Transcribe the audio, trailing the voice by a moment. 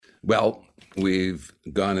Well, we've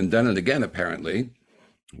gone and done it again, apparently.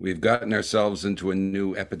 We've gotten ourselves into a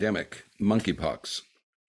new epidemic, monkeypox.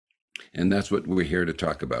 And that's what we're here to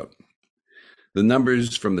talk about. The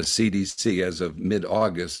numbers from the CDC as of mid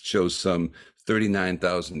August shows some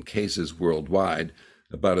 39,000 cases worldwide,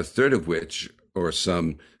 about a third of which, or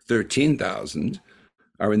some 13,000,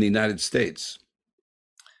 are in the United States.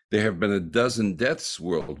 There have been a dozen deaths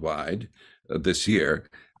worldwide this year,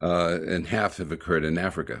 and half have occurred in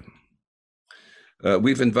Africa.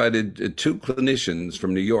 We've invited two clinicians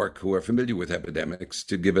from New York who are familiar with epidemics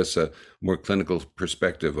to give us a more clinical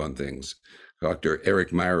perspective on things. Dr.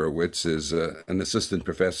 Eric Meyerowitz is an assistant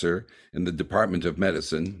professor in the Department of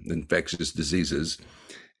Medicine, Infectious Diseases,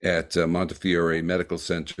 at Montefiore Medical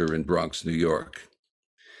Center in Bronx, New York.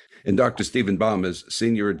 And Dr. Stephen Baum is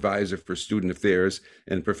Senior Advisor for Student Affairs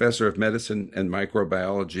and Professor of Medicine and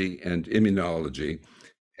Microbiology and Immunology,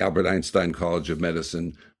 Albert Einstein College of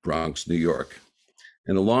Medicine, Bronx, New York,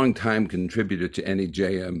 and a longtime contributor to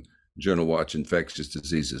NEJM Journal Watch Infectious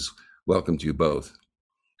Diseases. Welcome to you both.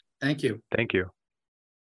 Thank you. Thank you.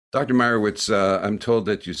 Dr. Meyerowitz, I'm told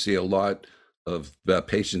that you see a lot of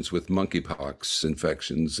patients with monkeypox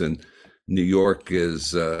infections, and New York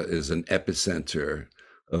is an epicenter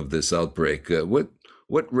of this outbreak.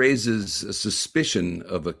 What raises a suspicion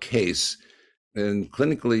of a case, and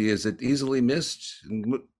clinically, is it easily missed?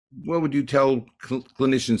 And what would you tell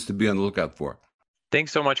clinicians to be on the lookout for?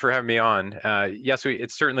 Thanks so much for having me on. Yes,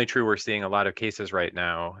 it's certainly true. We're seeing a lot of cases right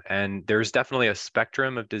now, and there's definitely a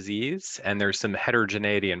spectrum of disease, and there's some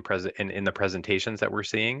heterogeneity in the presentations that we're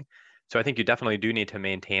seeing. So I think you definitely do need to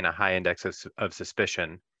maintain a high index of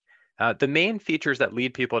suspicion. The main features that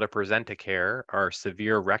lead people to present to care are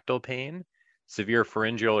severe rectal pain, severe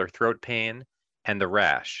pharyngeal or throat pain, and the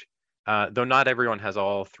rash, though not everyone has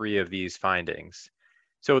all three of these findings.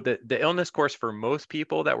 So the illness course for most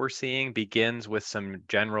people that we're seeing begins with some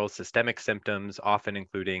general systemic symptoms, often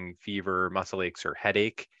including fever, muscle aches, or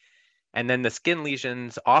headache. And then the skin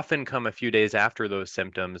lesions often come a few days after those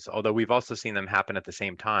symptoms, although we've also seen them happen at the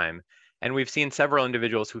same time. And we've seen several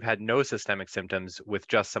individuals who've had no systemic symptoms with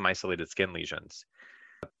just some isolated skin lesions.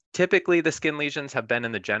 Typically, the skin lesions have been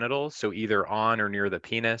in the genitals, so either on or near the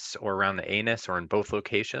penis or around the anus or in both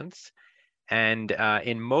locations. And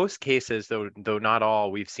in most cases, though not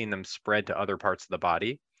all, we've seen them spread to other parts of the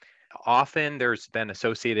body. Often there's been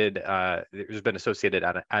associated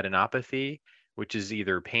adenopathy, which is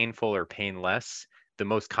either painful or painless. The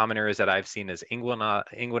most common areas that I've seen is inguinal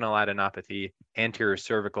adenopathy, anterior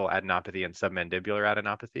cervical adenopathy, and submandibular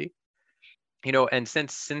adenopathy. And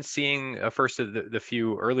since seeing first of the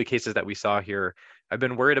few early cases that we saw here, I've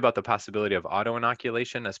been worried about the possibility of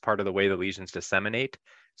autoinoculation as part of the way the lesions disseminate.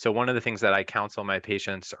 So one of the things that I counsel my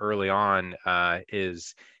patients early on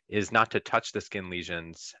is not to touch the skin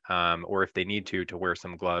lesions, or if they need to wear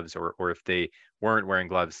some gloves, or if they weren't wearing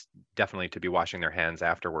gloves, definitely to be washing their hands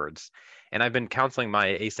afterwards. And I've been counseling my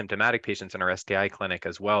asymptomatic patients in our STI clinic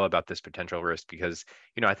as well about this potential risk, because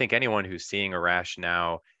I think anyone who's seeing a rash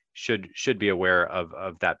now should be aware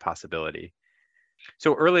of that possibility.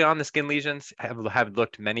 So early on, the skin lesions have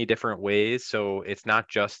looked many different ways. So it's not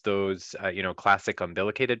just those classic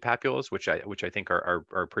umbilicated papules, which I think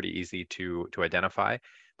are pretty easy to identify.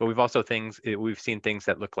 But we've seen things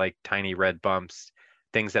that look like tiny red bumps,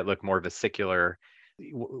 things that look more vesicular.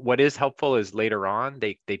 What is helpful is later on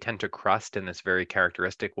they tend to crust in this very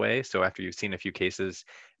characteristic way. So after you've seen a few cases,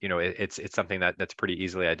 it's something that's pretty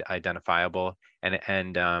easily identifiable, and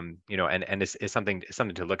is something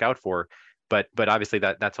to look out for. But obviously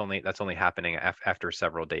that's only happening after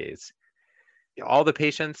several days. All the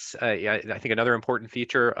patients, I think another important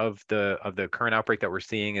feature of the current outbreak that we're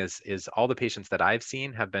seeing is all the patients that I've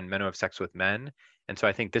seen have been men who have sex with men. And so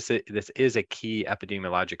I think this is a key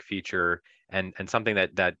epidemiologic feature, and something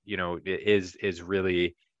that is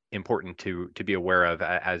really important to be aware of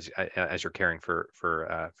as you're caring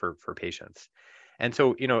for patients. And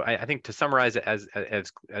so I think, to summarize it, as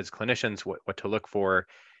clinicians, what to look for,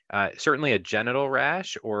 certainly a genital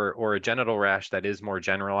rash or a genital rash that is more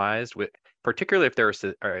generalized, particularly if there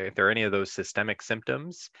are any of those systemic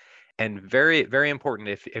symptoms. And very, very important,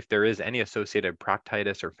 if there is any associated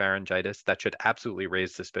proctitis or pharyngitis, that should absolutely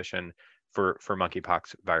raise suspicion for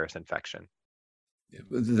monkeypox virus infection.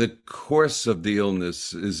 The course of the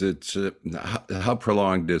illness, is it how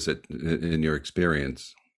prolonged is it in your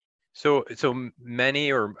experience? So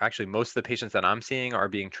many, or actually most of the patients that I'm seeing are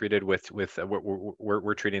being treated with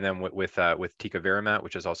we're treating them with tecovirimat,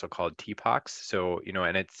 which is also called TPOXX. So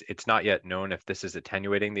and it's not yet known if this is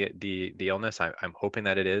attenuating the illness. I'm hoping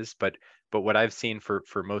that it is, but But what I've seen for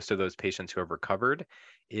most of those patients who have recovered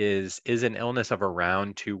is an illness of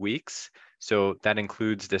around 2 weeks. So that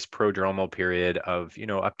includes this prodromal period of,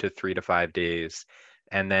 up to 3 to 5 days.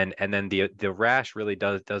 And then the rash really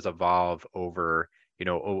does evolve over,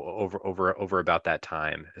 over about that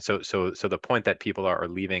time. So the point that people are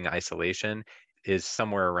leaving isolation is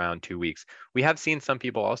somewhere around 2 weeks. We have seen some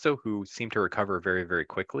people also who seem to recover very, very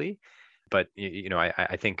quickly, but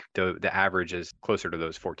I think the average is closer to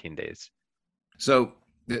those 14 days. So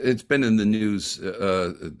it's been in the news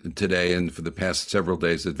today and for the past several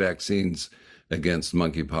days that vaccines against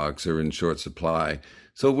monkeypox are in short supply.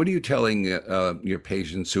 So what are you telling your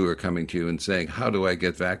patients who are coming to you and saying, "How do I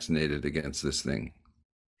get vaccinated against this thing?"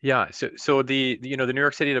 Yeah, so the New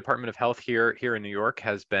York City Department of Health here in New York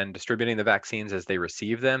has been distributing the vaccines as they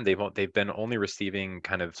receive them. They've been only receiving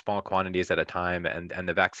kind of small quantities at a time, and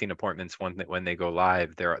the vaccine appointments when they go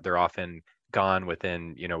live, they're often gone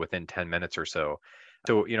within 10 minutes or so.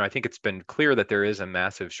 So I think it's been clear that there is a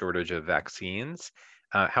massive shortage of vaccines.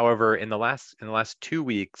 However, in the last 2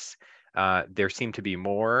 weeks, there seem to be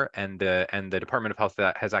more, and the Department of Health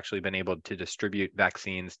that has actually been able to distribute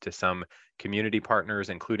vaccines to some community partners,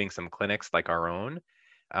 including some clinics like our own.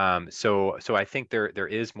 So I think there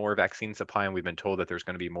is more vaccine supply, and we've been told that there's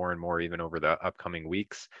going to be more and more even over the upcoming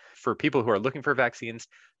weeks. For people who are looking for vaccines,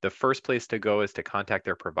 the first place to go is to contact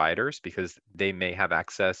their providers because they may have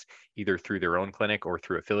access either through their own clinic or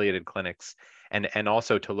through affiliated clinics, and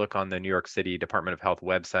also to look on the New York City Department of Health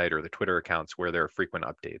website or the Twitter accounts where there are frequent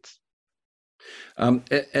updates.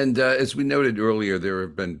 And as we noted earlier, there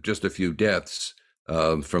have been just a few deaths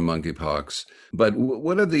from monkeypox. But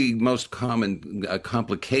what are the most common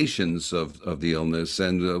complications of the illness,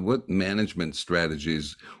 and what management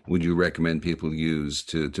strategies would you recommend people use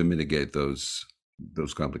to mitigate those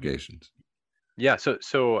complications? Yeah,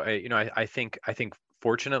 so I think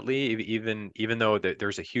fortunately, even though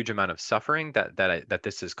there's a huge amount of suffering that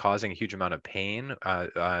this is causing a huge amount of pain,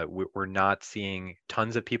 we're not seeing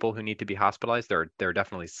tons of people who need to be hospitalized. There are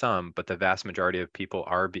definitely some, but the vast majority of people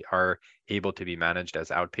are able to be managed as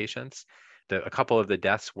outpatients. A couple of the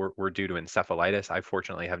deaths were due to encephalitis. I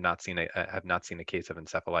fortunately have not seen a case of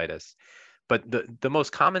encephalitis. But the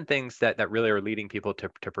most common things that really are leading people to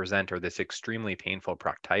present are this extremely painful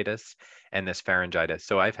proctitis and this pharyngitis.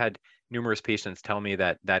 So I've had numerous patients tell me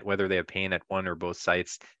that whether they have pain at one or both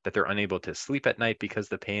sites, that they're unable to sleep at night because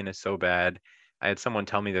the pain is so bad. I had someone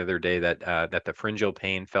tell me the other day that the pharyngeal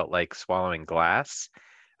pain felt like swallowing glass.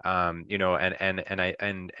 And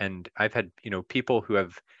I've had people who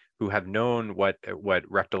have known what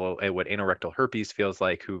anorectal herpes feels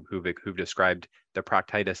like, who've described the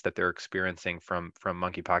proctitis that they're experiencing from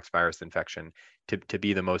monkeypox virus infection to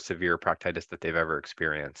be the most severe proctitis that they've ever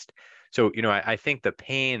experienced. So I think the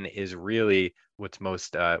pain is really what's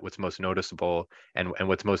most noticeable and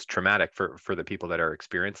what's most traumatic for the people that are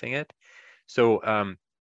experiencing it. So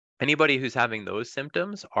anybody who's having those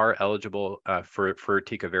symptoms are eligible for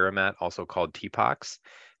tecovirimat, also called TPOXX.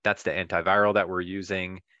 That's the antiviral that we're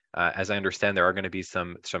using. As I understand, there are going to be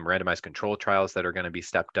some randomized control trials that are going to be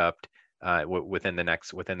stepped up within the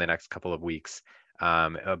next couple of weeks.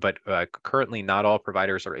 But currently, not all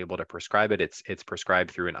providers are able to prescribe it. It's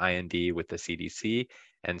prescribed through an IND with the CDC,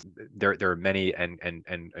 and there are many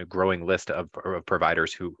and a growing list of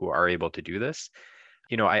providers who are able to do this.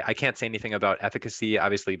 I can't say anything about efficacy,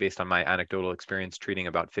 obviously, based on my anecdotal experience treating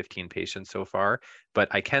about 15 patients so far, but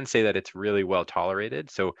I can say that it's really well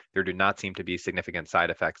tolerated. So there do not seem to be significant side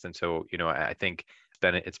effects. And so, I think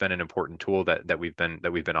it's been an important tool that we've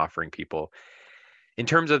been offering people. In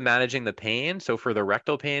terms of managing the pain, so for the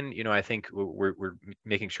rectal pain, I think we're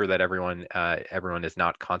making sure that everyone is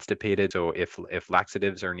not constipated. So if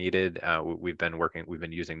laxatives are needed, we've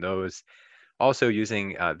been using those. Also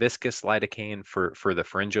using viscous lidocaine for the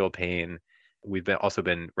pharyngeal pain. We've also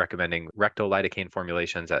been recommending rectal lidocaine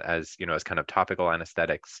formulations as kind of topical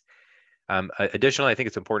anesthetics. Additionally, I think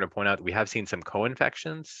it's important to point out that we have seen some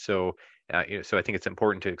co-infections. So I think it's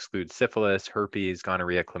important to exclude syphilis, herpes,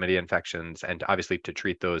 gonorrhea, chlamydia infections, and obviously to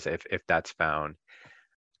treat those if that's found.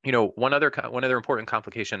 One other important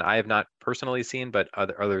complication I have not personally seen, but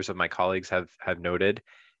others of my colleagues have noted,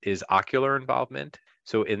 is ocular involvement.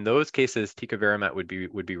 So in those cases, tecovirimat would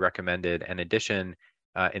be recommended. In addition,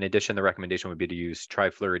 the recommendation would be to use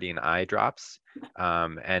trifluridine eye drops.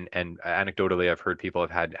 And anecdotally, I've heard people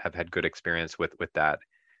have had good experience with that.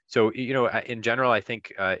 So in general, I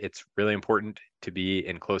think it's really important to be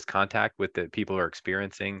in close contact with the people who are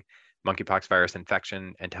experiencing monkeypox virus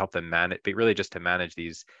infection and to help them manage, but really just to manage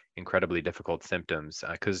these incredibly difficult symptoms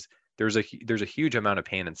because there's a huge amount of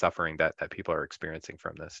pain and suffering that people are experiencing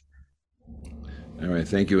from this. All right,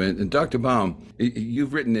 thank you. And Dr. Baum,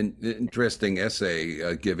 you've written an interesting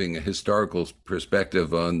essay giving a historical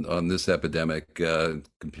perspective on this epidemic,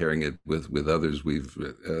 comparing it with others we've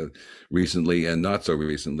recently and not so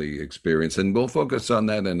recently experienced. And we'll focus on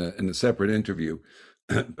that in a separate interview.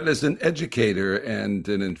 But as an educator and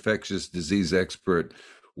an infectious disease expert,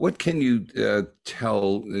 what can you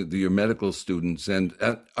tell your medical students and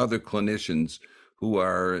other clinicians who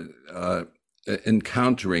are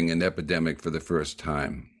encountering an epidemic for the first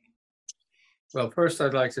time? Well, first,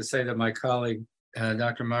 I'd like to say that my colleague,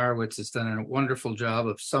 Dr. Marowitz, has done a wonderful job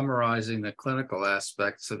of summarizing the clinical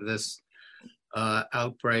aspects of this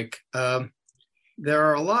outbreak. There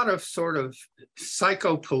are a lot of sort of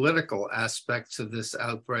psychopolitical aspects of this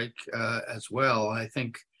outbreak as well. I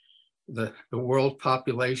think the world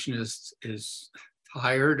population is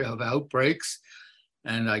tired of outbreaks,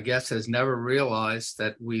 and I guess has never realized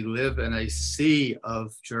that we live in a sea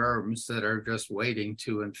of germs that are just waiting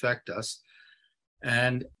to infect us.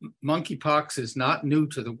 And monkeypox is not new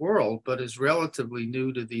to the world, but is relatively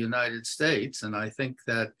new to the United States. And I think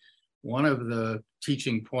that one of the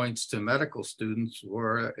teaching points to medical students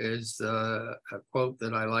is a quote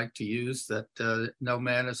that I like to use, that no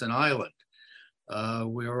man is an island.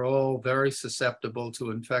 We are all very susceptible to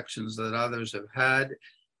infections that others have had.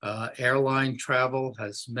 Airline travel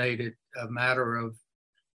has made it a matter of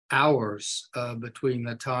hours between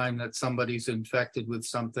the time that somebody's infected with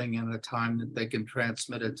something and the time that they can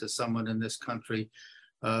transmit it to someone in this country,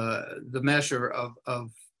 the measure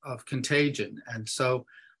of contagion. And so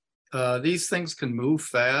these things can move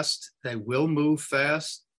fast. They will move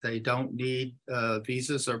fast. They don't need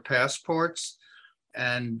visas or passports.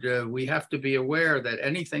 And we have to be aware that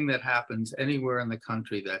anything that happens anywhere in the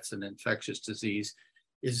country that's an infectious disease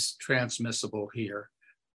is transmissible here.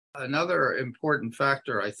 Another important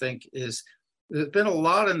factor, I think, is there's been a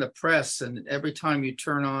lot in the press, and every time you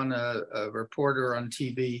turn on a reporter on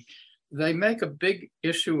TV, they make a big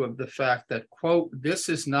issue of the fact that, quote, this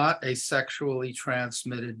is not a sexually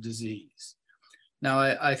transmitted disease. Now,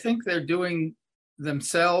 I think they're doing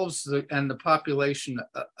themselves and the population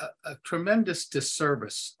a tremendous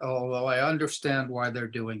disservice, although I understand why they're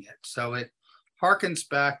doing it. So it harkens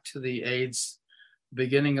back to the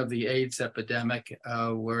beginning of the AIDS epidemic,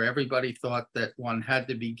 where everybody thought that one had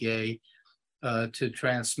to be gay to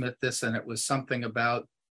transmit this, and it was something about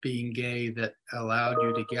being gay that allowed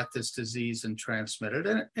you to get this disease and transmit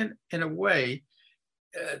it. And in a way,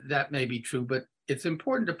 that may be true, but it's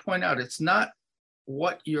important to point out it's not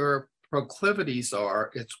what your proclivities are,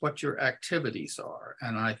 it's what your activities are.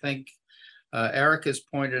 And I think Eric has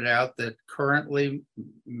pointed out that currently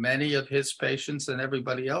many of his patients and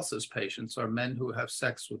everybody else's patients are men who have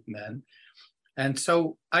sex with men. And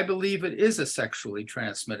so I believe it is a sexually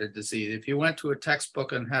transmitted disease. If you went to a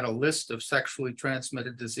textbook and had a list of sexually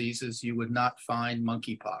transmitted diseases, you would not find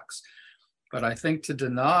monkeypox. But I think to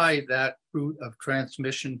deny that route of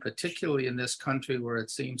transmission, particularly in this country where it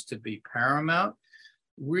seems to be paramount,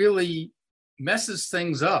 really messes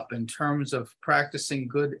things up in terms of practicing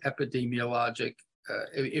good epidemiologic.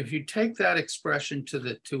 If you take that expression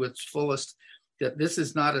to its fullest, that this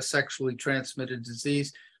is not a sexually transmitted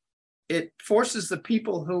disease, it induces the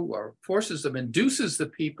people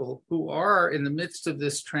who are in the midst of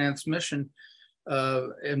this transmission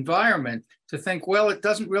environment to think, well, it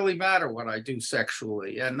doesn't really matter what I do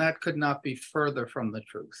sexually. And that could not be further from the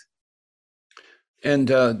truth. And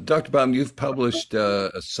Dr. Baum, you've published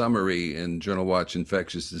a summary in Journal Watch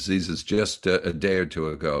Infectious Diseases just a day or two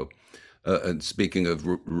ago, and speaking of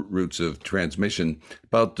routes of transmission,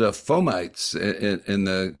 about fomites in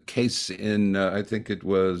the case in, I think it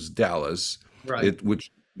was Dallas, right.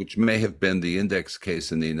 which may have been the index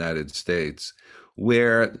case in the United States,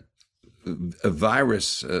 where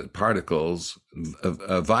virus particles,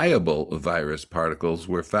 viable virus particles,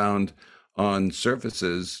 were found on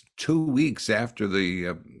surfaces 2 weeks after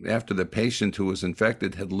the patient who was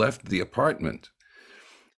infected had left the apartment.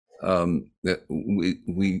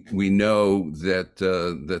 We know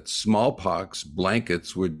that smallpox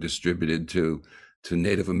blankets were distributed to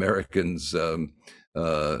Native Americans,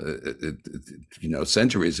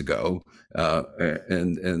 centuries ago,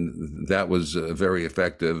 and that was a very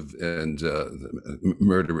effective and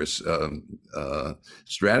murderous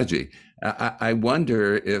strategy. I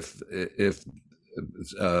wonder if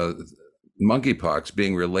monkeypox,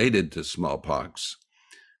 being related to smallpox,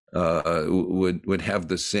 would have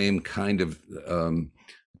the same kind of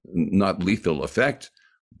not lethal effect,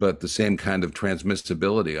 but the same kind of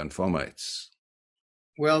transmissibility on fomites.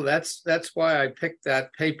 Well, that's why I picked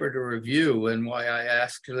that paper to review, and why I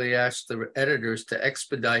actually asked the editors to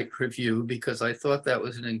expedite review, because I thought that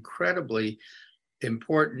was an incredibly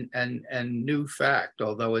important and new fact,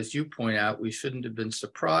 although as you point out, we shouldn't have been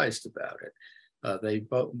surprised about it. They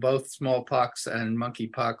both smallpox and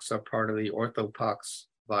monkeypox are part of the orthopox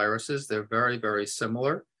viruses. They're very, very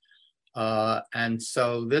similar. And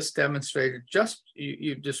so this demonstrated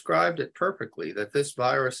you described it perfectly, that this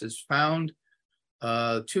virus is found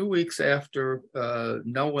 2 weeks after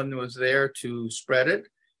no one was there to spread it.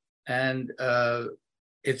 And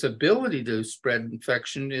its ability to spread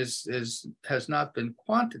infection has not been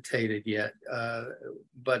quantitated yet,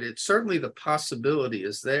 but it's certainly the possibility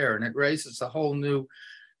is there, and it raises a whole new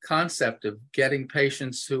concept of getting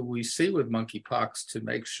patients who we see with monkeypox to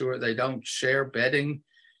make sure they don't share bedding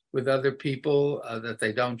with other people, that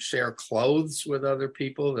they don't share clothes with other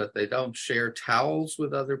people, that they don't share towels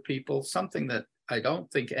with other people, something that I don't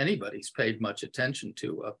think anybody's paid much attention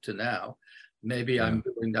to up to now. Maybe I'm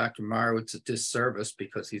doing Dr. Marowitz a disservice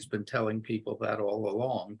because he's been telling people that all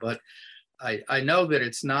along, but I know that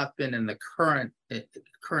it's not been in the current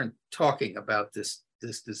talking about this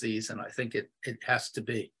disease, and I think it has to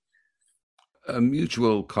be. A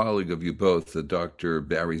mutual colleague of you both, Dr.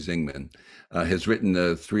 Barry Zingman, has written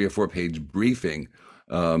a 3 or 4 page briefing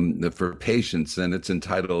for patients, and it's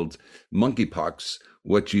entitled "Monkeypox: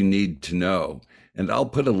 What You Need to Know." And I'll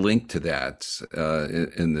put a link to that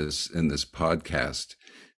in this podcast.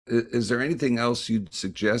 Is there anything else you'd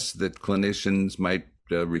suggest that clinicians might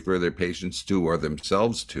refer their patients to or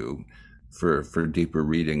themselves to for deeper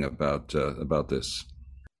reading about this?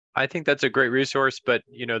 I think that's a great resource, but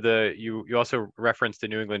you also referenced the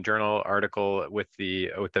New England Journal article with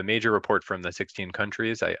the major report from the 16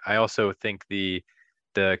 countries. I also think the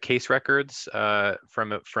case records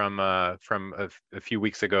from a few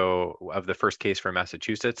weeks ago of the first case from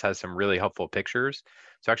Massachusetts has some really helpful pictures.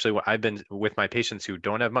 So actually, I've been with my patients who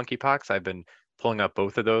don't have monkeypox, I've been pulling up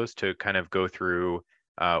both of those to kind of go through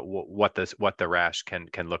what the rash can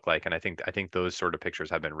look like, and I think those sort of pictures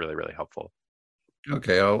have been really, really helpful.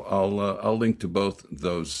 Okay, I'll link to both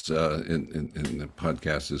those in the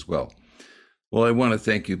podcast as well. Well, I want to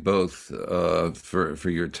thank you both for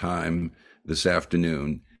your time this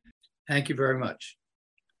afternoon. Thank you very much.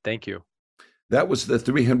 Thank you. That was the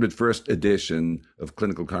 301st edition of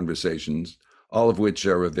Clinical Conversations, all of which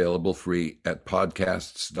are available free at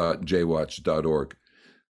podcasts.jwatch.org.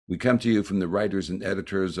 We come to you from the writers and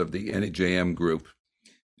editors of the NEJM Group.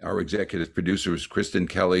 Our executive producer is Kristen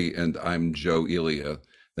Kelly, and I'm Joe Elia.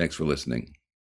 Thanks for listening.